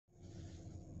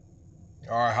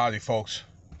All right, howdy, folks.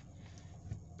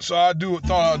 So thought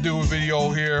I'd do a video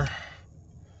here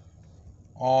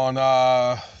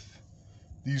on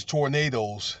these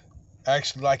tornadoes.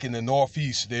 Actually, like in the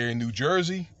Northeast, they're in New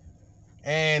Jersey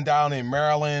and down in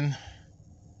Maryland,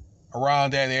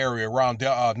 around that area, around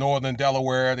northern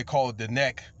Delaware. They call it the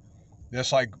Neck.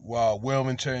 That's like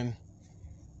Wilmington.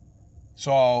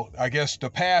 So I guess the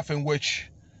path in which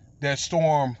that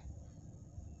storm,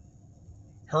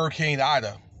 Hurricane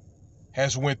Ida,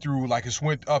 has went through, like it's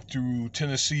went up through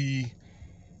Tennessee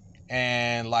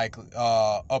and like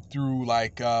up through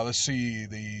like let's see,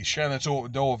 the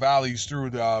Shenandoah valleys through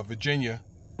the Virginia,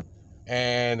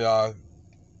 and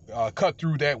cut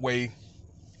through that way,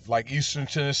 like eastern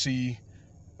Tennessee,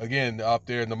 again up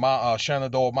there in the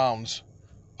Shenandoah Mountains,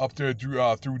 up there through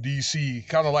DC,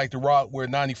 kind of like the route where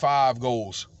 95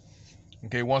 goes.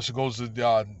 Okay, once it goes to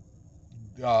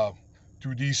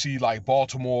through DC, like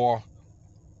Baltimore,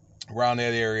 around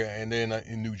that area, and then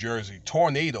in New Jersey.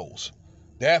 Tornadoes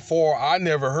that far, I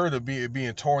never heard of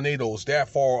being tornadoes that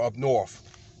far up north.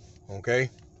 Okay,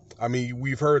 I mean,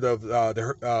 we've heard of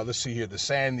let's see here, the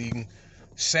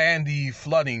Sandy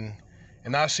flooding,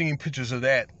 and I've seen pictures of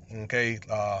that. Okay,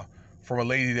 from a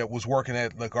lady that was working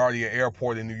at LaGuardia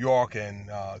Airport in New York and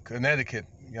Connecticut.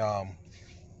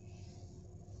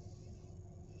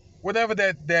 Whatever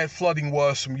that flooding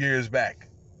was some years back,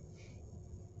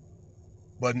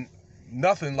 but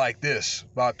nothing like this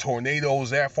about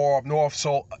tornadoes that far up north.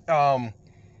 So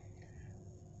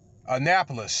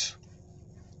Annapolis,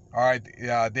 all right,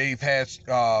 they've had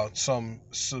some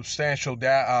substantial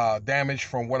damage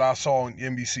from what I saw on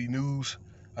NBC News.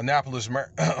 Annapolis,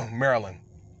 Maryland.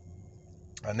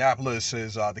 Annapolis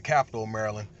is the capital of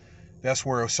Maryland. That's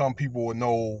where some people would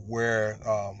know where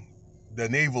the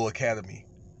Naval Academy,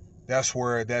 that's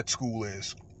where that school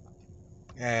is.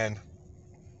 And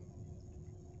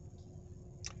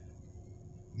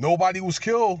nobody was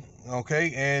killed, okay,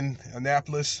 in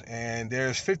Annapolis, and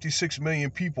there's 56 million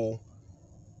people,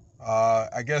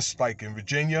 I guess, like in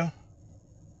Virginia,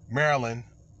 Maryland,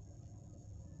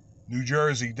 New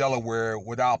Jersey, Delaware,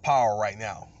 without power right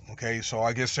now. Okay, so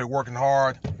I guess they're working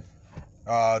hard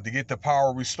to get the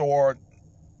power restored.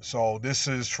 So this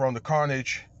is from the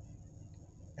carnage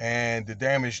and the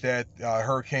damage that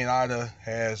Hurricane Ida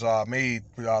has made,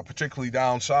 particularly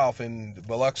down south in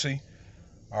Biloxi.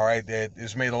 All right, that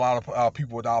has made a lot of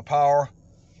people without power.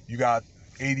 You got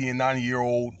 80 and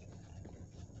 90-year-old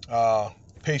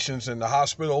patients in the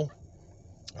hospital,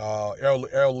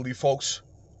 elderly folks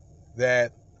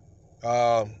that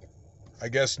I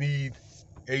guess need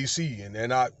AC, and they're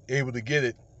not able to get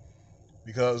it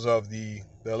because of the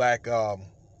lack of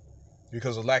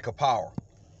power.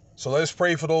 So let's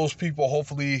pray for those people.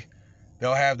 Hopefully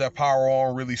they'll have that power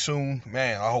on really soon.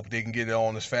 Man, I hope they can get it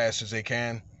on as fast as they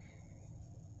can.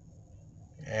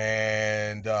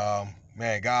 And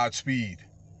man, Godspeed.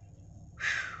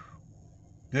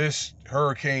 This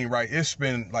hurricane, right, it's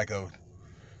been like a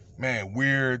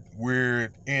weird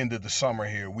end of the summer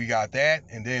here. We got that,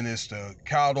 and then it's the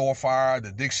Caldor fire,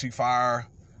 the Dixie fire.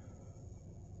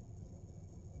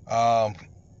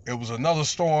 It was another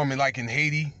storm in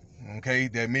Haiti, okay,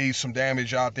 that made some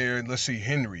damage out there. Let's see,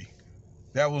 Henry.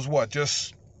 That was what,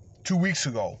 just 2 weeks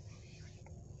ago.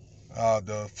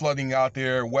 The flooding out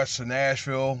there west of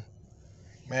Nashville.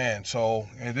 Man, so,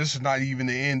 and this is not even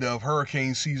the end of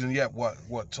hurricane season yet.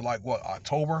 What to like what,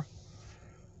 October?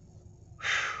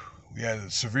 We had a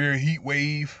severe heat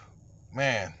wave.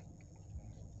 Man,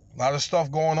 a lot of stuff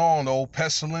going on though.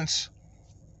 Pestilence.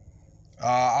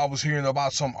 I was hearing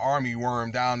about some army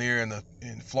worm down there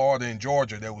in Florida and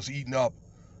Georgia that was eating up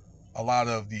a lot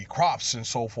of the crops and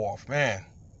so forth. Man.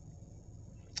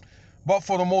 But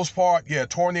for the most part, yeah,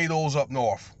 tornadoes up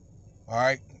north. All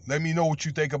right. Let me know what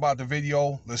you think about the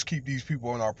video. Let's keep these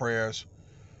people in our prayers.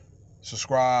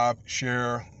 Subscribe,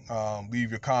 share,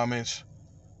 leave your comments.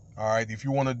 All right. If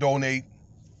you want to donate,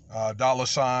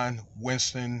 $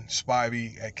 Winston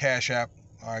Spivey at Cash App.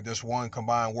 All right. That's one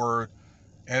combined word.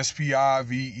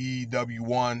 SPIVEW1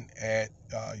 at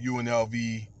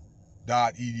UNLV.edu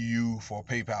for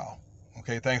PayPal.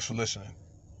 Okay. Thanks for listening.